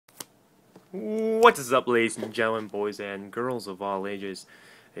What is up, ladies and gentlemen, boys and girls of all ages?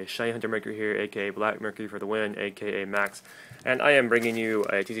 It's ShinyHunterMercury here, aka Black Mercury for the win, aka Max, and I am bringing you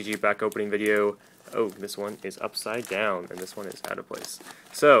a TCG back opening video. Oh, this one is upside down, and this one is out of place.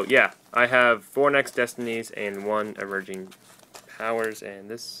 So, yeah, I have 4 Next Destinies and 1 Emerging Powers, and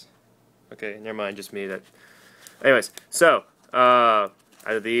this... Okay, never mind, just me. Anyways, so, out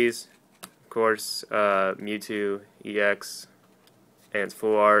of these, of course, Mewtwo, EX, and it's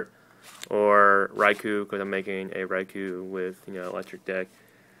full art, or Raikou, because I'm making a Raikou with, electric deck.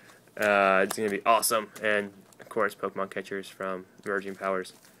 It's going to be awesome, and of course Pokemon catchers from Emerging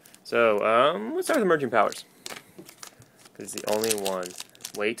Powers. So, let's start with Emerging Powers, because it's the only one.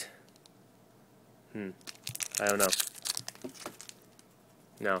 Wait. I don't know.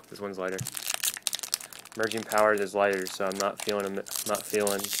 No, this one's lighter. Emerging Powers is lighter, so I'm not feeling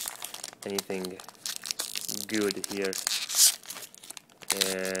anything good here.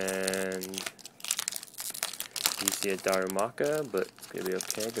 And you see a Darumaka, but it's going to be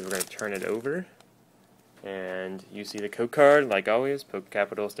okay because we're going to turn it over. And you see the code card, like always,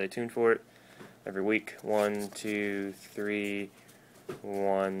 PokeCapital, stay tuned for it. Every week, 1, 2, 3,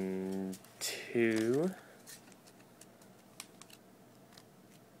 1, 2.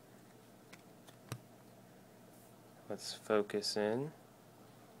 Let's focus in.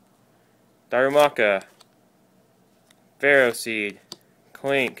 Darumaka, Pharaoh Seed,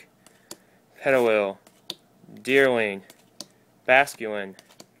 Clink, Petalil, Deerling, Basculin,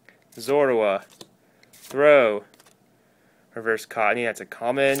 Zorua, Throw, Reverse Cottony, that's a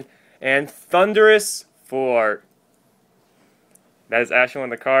common, and Thunderous Fort. That is actually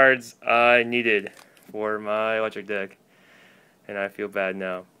one of the cards I needed for my electric deck, and I feel bad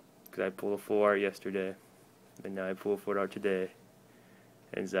now, because I pulled a full art yesterday, and now I pull a full art today,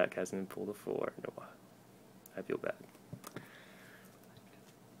 and Zach hasn't pulled a full art in a while. I feel bad.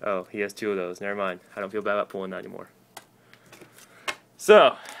 Oh, he has 2 of those. Never mind. I don't feel bad about pulling that anymore.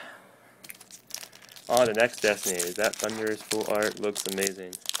 So, on to Next Destinies. That Thunderous full art looks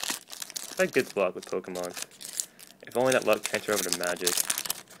amazing. I've had good luck with Pokemon. If only that luck transferred over to Magic.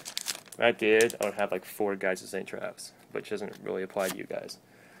 If I did, I would have like 4 guys of St. Traps, which doesn't really apply to you guys.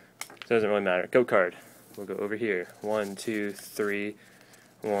 So it doesn't really matter. Go card. We'll go over here. 1, 2, 3,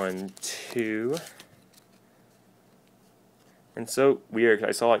 1, 2. And so weird, 'cause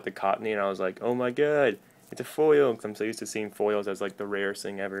I saw like the Cottony and I was like, oh my god, it's a foil, because I'm so used to seeing foils as like the rarest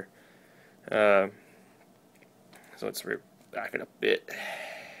thing ever. So let's back it up a bit.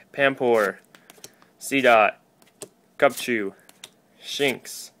 Pampor, Seedot, Cubchoo,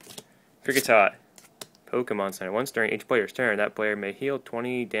 Shinx, Kricketot, Pokemon Center. Once during each player's turn, that player may heal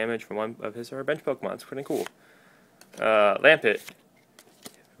 20 damage from one of his or her bench Pokemon. It's pretty cool. Lampit,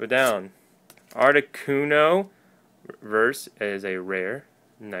 Viddown, Articuno, Reverse is a rare,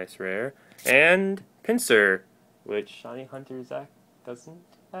 nice rare, and Pinsir, which Shiny Hunter Zach doesn't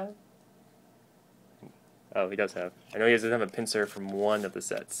have. Oh, he does have. I know he doesn't have a Pinsir from one of the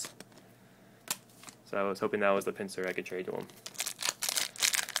sets, so I was hoping that was the Pinsir I could trade to him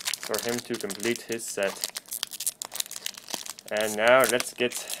for him to complete his set. And now let's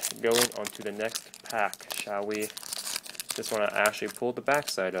get going on to the next pack, shall we? This one I actually pulled the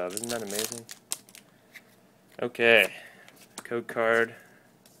backside of. Isn't that amazing? Okay, code card.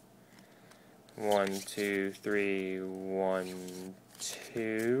 1, 2, 3, 1,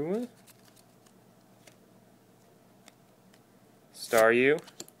 2. Staryu,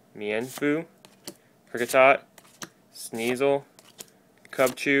 Mienfoo, Kricketot, Sneasel,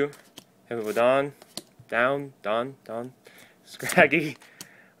 Cubchoo, Hippowdon, Don, Scraggy,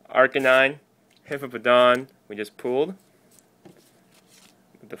 Arcanine, Hippowdon, we just pulled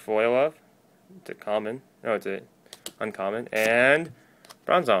with the foil of. It's a common. No, it's a uncommon. And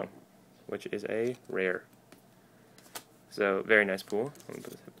Bronzong, which is a rare. So, very nice pool. I'm going to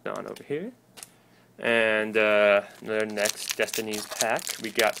put this on over here. And another Next Destinies pack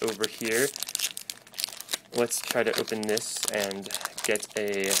we got over here. Let's try to open this and get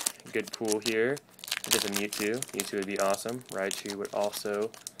a good pool here. Just a Mewtwo. Mewtwo would be awesome. Raichu would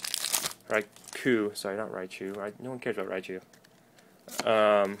also... Raikou. Sorry, not Raichu. No one cares about Raichu.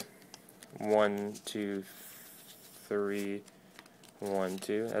 1, 2, 3, 1,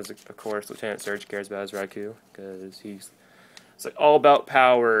 2. As of course, Lieutenant Surge cares about his Raikou because it's like all about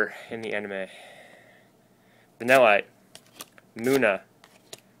power in the anime. Vanillite, Munna,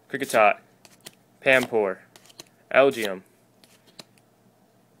 Kricketot, Pampor, Elgium,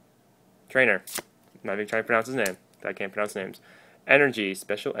 Trainer. I'm not even trying to pronounce his name. I can't pronounce names. Energy,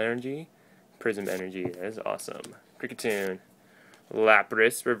 Special Energy, Prism Energy. That is awesome. Cricketune.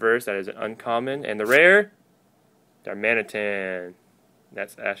 Lapras Reverse, that is an uncommon. And the rare, Darmanitan.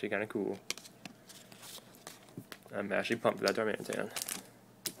 That's actually kind of cool. I'm actually pumped for that Darmanitan.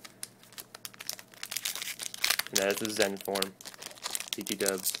 And that is the Zen form. DT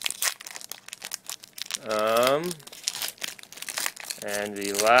dubs. And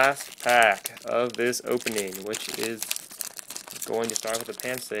the last pack of this opening, which is going to start with the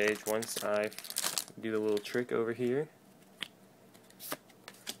pan stage once I do the little trick over here.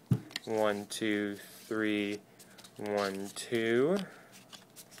 1, 2, 3, 1, 2.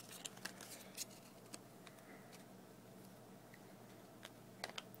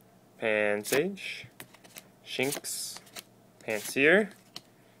 Pan Sage, Shinx, Panseer,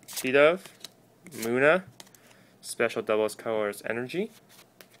 T-Dove, Muna, Special Doubles Colors Energy,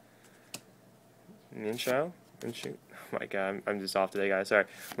 Ninshao, oh my god, I'm just off today, guys, sorry.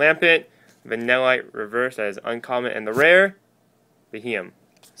 Lampent, Vanillite Reverse, that is uncommon, and the rare, Behem.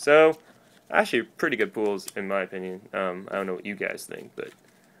 So, actually pretty good pools in my opinion. I don't know what you guys think, but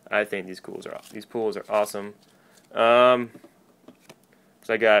I think these pools are awesome.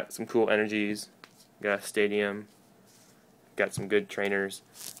 So I got some cool energies, got a stadium, got some good trainers.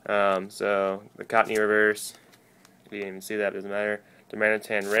 So the Cottony Reverse, you didn't even see that, doesn't matter.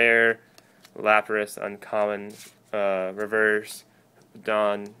 Darmanitan Rare, Lapras Uncommon Reverse,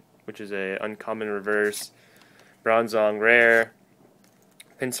 Dawn, which is a Uncommon Reverse, Bronzong Rare,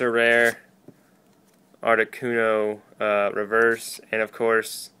 Pinsir Rare, Articuno Reverse, and of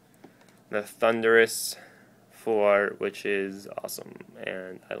course the Thunderous Full Art, which is awesome,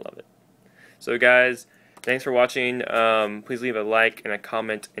 and I love it. So guys, thanks for watching. Please leave a like and a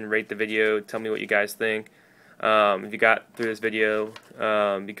comment and rate the video. Tell me what you guys think. If you got through this video,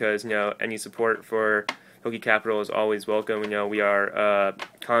 because any support for PokeCapital is always welcome. We are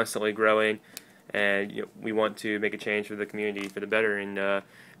constantly growing, and we want to make a change for the community for the better. And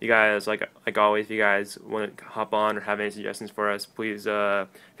you guys, like always, if you guys want to hop on or have any suggestions for us, please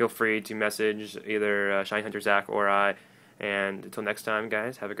feel free to message either ShinyHunter Zach or I. And until next time,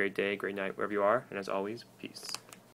 guys, have a great day, great night, wherever you are. And as always, peace.